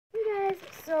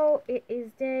So it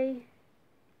is day,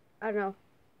 I don't know,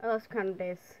 I lost count of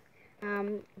days.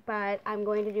 But I'm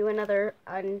going to do another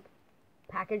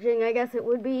unpackaging, I guess it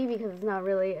would be, because it's not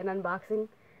really an unboxing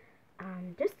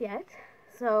just yet.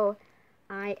 So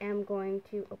I am going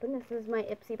to open this. This is my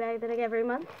Ipsy bag that I get every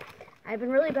month. I've been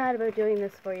really bad about doing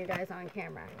this for you guys on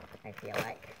camera, I feel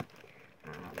like.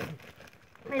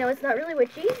 I know it's not really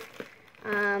witchy.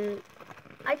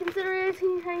 I consider it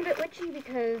a tiny bit witchy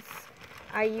because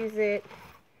I use it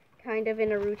kind of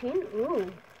in a routine. Ooh.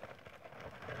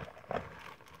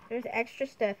 There's extra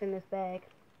stuff in this bag.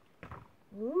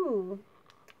 Ooh.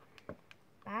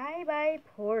 Bye Bye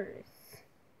Pores.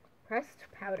 Pressed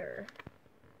powder.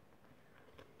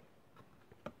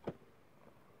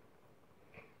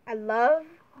 I love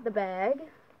the bag.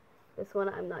 This one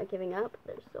I'm not giving up.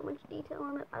 There's so much detail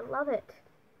on it. I love it.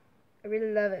 I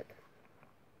really love it.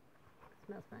 It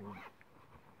smells fun.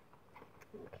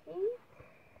 Okay.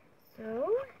 So.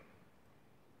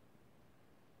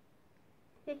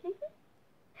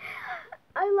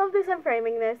 I love this. I'm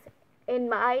framing this. In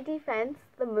my defense,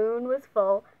 the moon was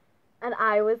full and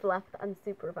I was left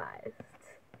unsupervised.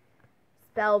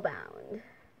 Spellbound.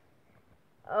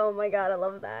 Oh my god, I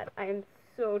love that. I am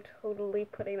so totally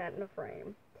putting that in a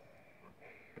frame.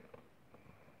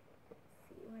 Let's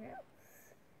see what else.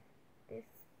 This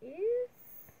is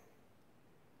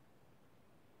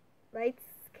lights,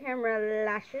 camera,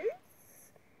 lashes.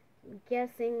 I'm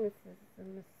guessing this is a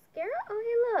mascara. Oh,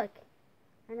 hey, look.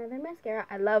 Another mascara.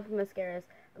 I love mascaras.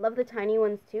 I love the tiny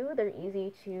ones too. They're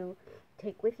easy to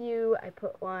take with you. I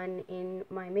put one in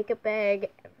my makeup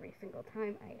bag every single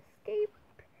time I escape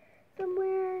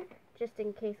somewhere, just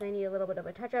in case I need a little bit of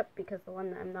a touch-up, because the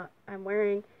one that I'm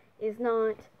wearing is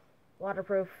not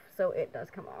waterproof, so it does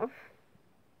come off.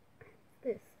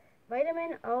 This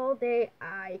Vitamin All Day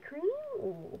Eye Cream.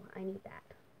 Ooh, I need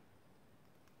that.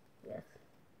 Yes.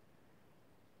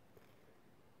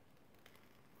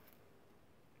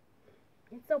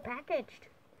 It's so packaged.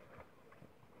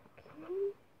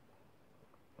 Okay.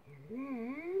 And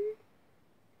then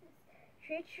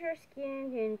treat your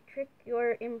skin and trick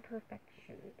your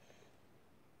imperfections.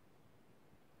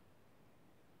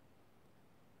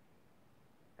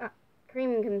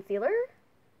 Cream concealer.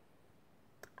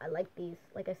 I like these.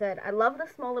 Like I said, I love the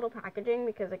small little packaging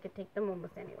because I could take them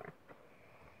almost anywhere.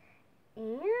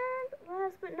 And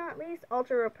last but not least,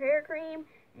 Ultra Repair Cream.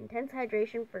 Intense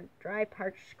hydration for dry,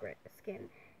 parched skin.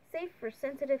 Safe for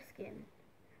sensitive skin.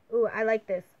 Ooh, I like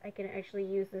this. I can actually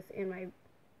use this in my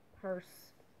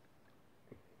purse.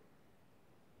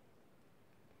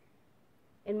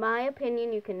 In my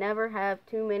opinion, you can never have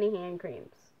too many hand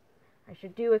creams. I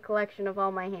should do a collection of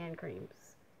all my hand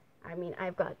creams. I mean,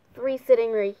 I've got 3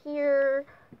 sitting right here.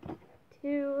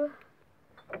 2,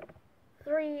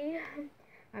 3.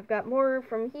 I've got more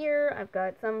from here. I've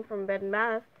got some from Bed and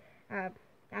Bath. Bath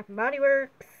and Body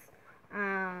Works.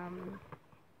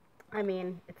 I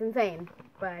mean, it's insane.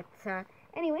 But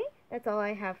anyway, that's all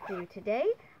I have for you today.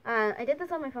 I did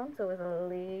this on my phone, so it was a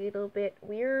little bit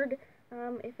weird.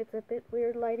 If it's a bit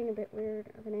weird lighting, a bit weird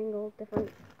of an angle, different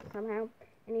somehow.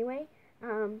 Anyway,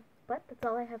 but that's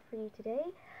all I have for you today.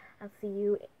 I'll see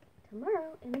you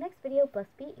tomorrow in the next video. Bless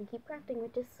be and keep crafting,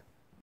 witches.